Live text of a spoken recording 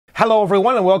Hello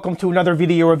everyone and welcome to another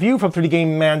video review from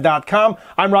 3dgamingman.com.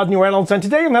 I'm Rodney Reynolds and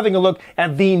today I'm having a look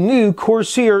at the new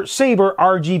Corsair Sabre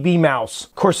RGB mouse.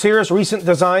 Corsair's recent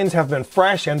designs have been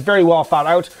fresh and very well thought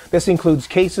out. This includes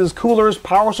cases, coolers,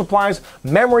 power supplies,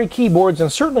 memory, keyboards,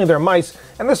 and certainly their mice,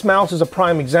 and this mouse is a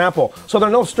prime example. So they're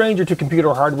no stranger to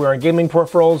computer hardware and gaming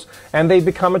peripherals, and they've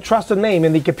become a trusted name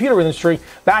in the computer industry,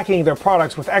 backing their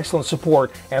products with excellent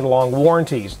support and long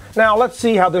warranties. Now let's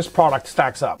see how this product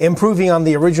stacks up. Improving on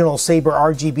the original Sabre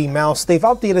RGB mouse, they've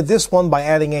updated this one by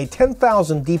adding a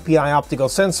 10,000 dpi optical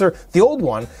sensor. The old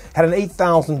one had an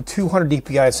 8,200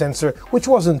 dpi sensor, which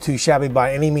wasn't too shabby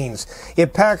by any means.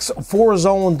 It packs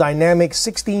 4-zone dynamic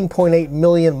 16.8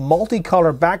 million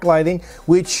multicolor backlighting,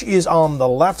 which is on the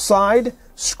left side,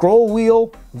 scroll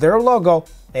wheel, their logo,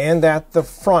 and at the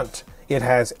front. It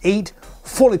has 8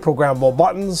 fully programmable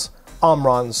buttons,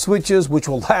 Omron switches, which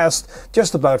will last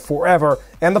just about forever,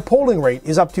 and the polling rate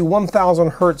is up to 1000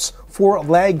 Hz for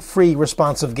lag-free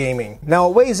responsive gaming. Now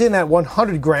it weighs in at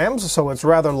 100 grams, so it's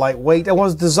rather lightweight, and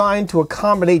was designed to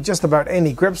accommodate just about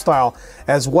any grip style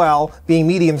as well. Being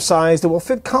medium-sized, it will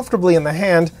fit comfortably in the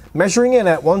hand, measuring in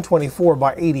at 124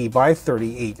 by 80 by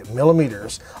 38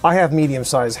 millimeters. I have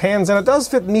medium-sized hands, and it does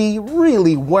fit me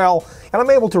really well, and I'm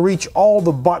able to reach all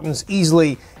the buttons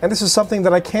easily, and this is something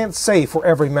that I can't say for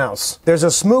every mouse. There's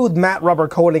a smooth matte rubber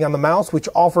coating on the mouse, which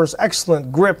offers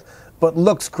excellent grip, but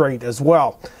looks great as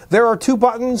well. There are 2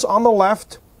 buttons on the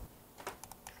left,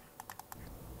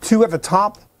 2 at the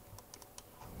top,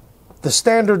 the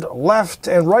standard left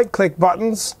and right click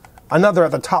buttons, another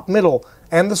at the top middle,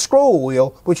 and the scroll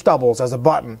wheel, which doubles as a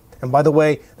button. And by the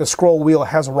way, the scroll wheel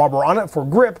has rubber on it for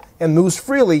grip and moves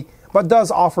freely, but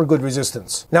does offer good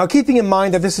resistance. Now, keeping in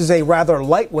mind that this is a rather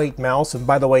lightweight mouse, and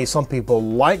by the way, some people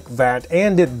like that,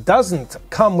 and it doesn't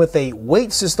come with a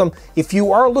weight system, if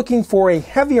you are looking for a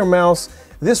heavier mouse,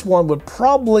 this one would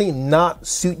probably not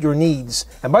suit your needs.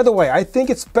 And by the way, I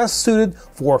think it's best suited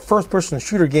for first-person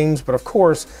shooter games, but of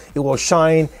course, it will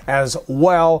shine as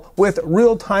well with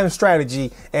real-time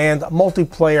strategy and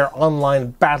multiplayer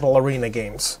online battle arena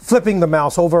games. Flipping the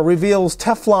mouse over reveals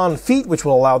Teflon feet, which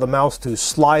will allow the mouse to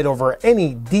slide over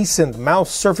any decent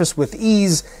mouse surface with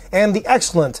ease, and the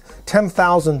excellent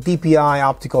 10,000 dpi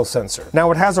optical sensor.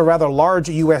 Now, it has a rather large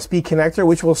USB connector,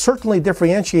 which will certainly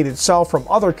differentiate itself from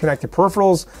other connected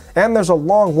peripherals, and there's a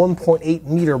long 1.8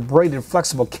 meter braided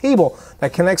flexible cable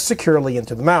that connects securely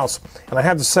into the mouse. And I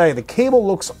have to say, the cable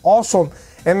looks awesome,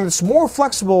 and it's more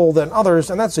flexible than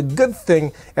others, and that's a good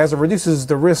thing as it reduces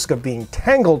the risk of being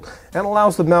tangled and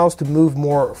allows the mouse to move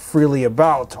more freely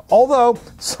about, although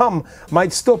some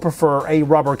might still prefer a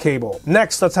rubber cable.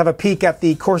 Next, let's have a peek at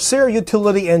the Corsair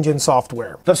Utility Engine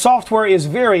software. The software is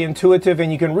very intuitive,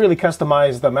 and you can really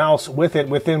customize the mouse with it.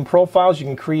 Within profiles, you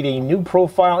can create a new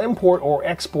profile, import or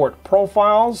export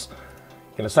profiles.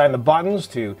 You can assign the buttons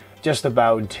to just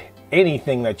about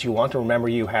anything that you want. Remember,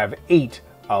 you have 8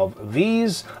 of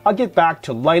these. I'll get back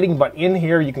to lighting, but in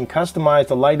here you can customize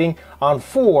the lighting on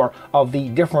 4 of the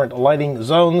different lighting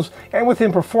zones, and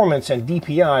within performance and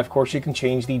DPI, of course, you can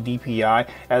change the DPI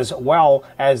as well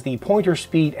as the pointer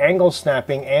speed, angle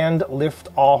snapping, and lift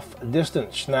off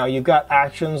distance. Now you've got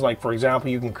actions like, for example,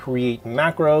 you can create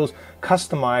macros,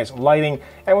 customize lighting,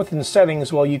 and within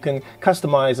settings, well, you can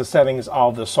customize the settings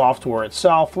of the software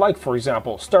itself, like, for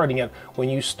example, starting it when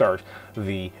you start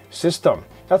the system.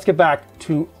 Let's get back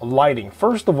to lighting.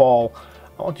 First of all,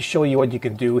 I want to show you what you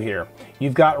can do here.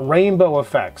 You've got rainbow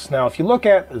effects. Now, if you look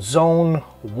at zone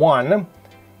 1,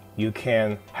 you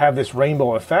can have this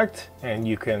rainbow effect, and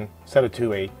you can set it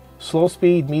to a slow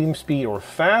speed, medium speed, or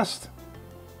fast.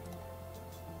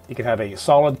 You can have a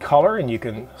solid color, and you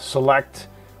can select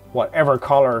whatever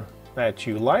color that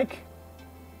you like.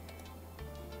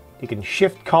 You can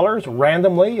shift colors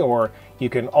randomly, or you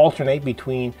can alternate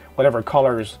between whatever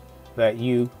colors that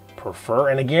you prefer.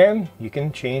 And again, you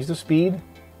can change the speed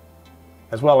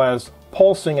as well as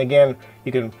pulsing. Again,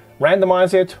 you can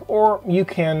randomize it, or you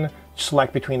can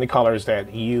select between the colors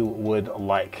that you would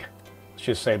like. Let's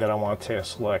just say that I want to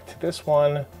select this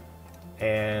one,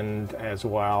 and as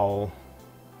well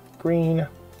green.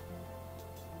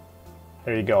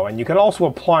 There you go, and you can also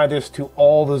apply this to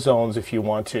all the zones if you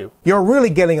want to. You're really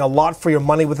getting a lot for your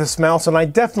money with this mouse, and I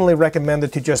definitely recommend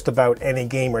it to just about any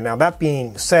gamer. Now, that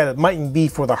being said, it mightn't be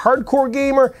for the hardcore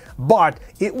gamer, but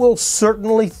it will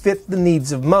certainly fit the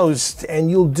needs of most,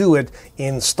 and you'll do it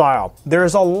in style.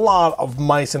 There's a lot of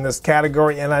mice in this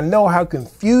category, and I know how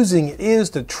confusing it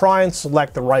is to try and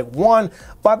select the right one,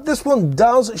 but this one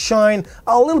does shine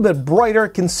a little bit brighter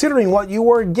considering what you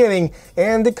are getting,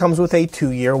 and it comes with a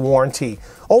 2-year warranty.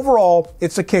 Overall,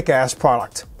 it's a kick-ass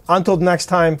product. Until next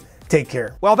time, Take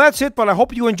care. Well, that's it, but I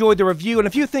hope you enjoyed the review, and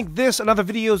if you think this and other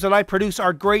videos that I produce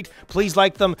are great, please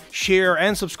like them, share,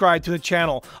 and subscribe to the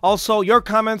channel. Also, your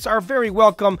comments are very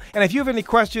welcome, and if you have any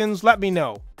questions, let me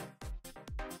know.